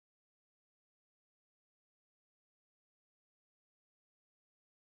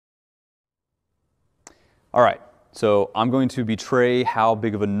All right, so I'm going to betray how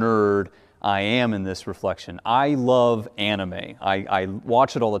big of a nerd I am in this reflection. I love anime. I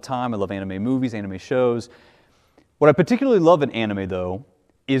watch it all the time. I love anime movies, anime shows. What I particularly love in anime, though,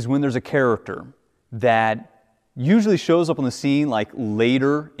 is when there's a character that usually shows up on the scene like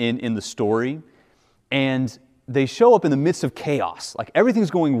later in the story, and they show up in the midst of chaos. Like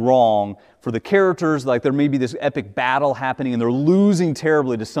everything's going wrong for the characters, like there may be this epic battle happening and they're losing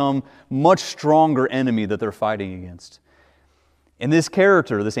terribly to some much stronger enemy that they're fighting against. And this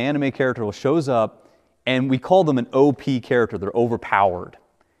character, this anime character, shows up, and we call them an OP character. They're overpowered.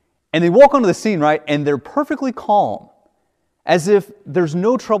 And they walk onto the scene, right, and they're perfectly calm, as if there's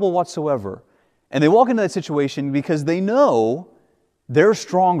no trouble whatsoever. And they walk into that situation because they know they're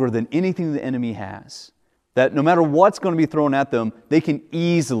stronger than anything the enemy has. That no matter what's going to be thrown at them, they can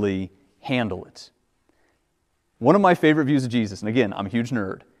easily handle it. One of my favorite views of Jesus, and again, I'm a huge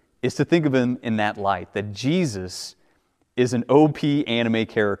nerd, is to think of him in that light, that Jesus is an OP anime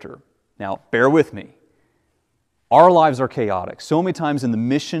character. Now, bear with me. Our lives are chaotic. So many times in the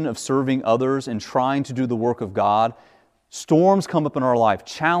mission of serving others and trying to do the work of God, storms come up in our life,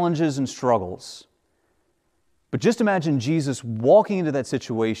 challenges and struggles. But just imagine Jesus walking into that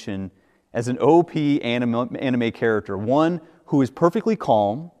situation as an OP anime character, one who is perfectly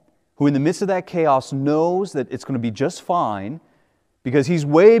calm, who in the midst of that chaos knows that it's going to be just fine because he's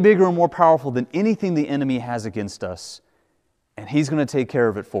way bigger and more powerful than anything the enemy has against us, and he's going to take care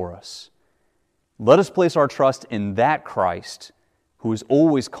of it for us. Let us place our trust in that Christ who is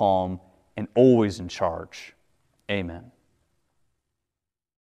always calm and always in charge. Amen.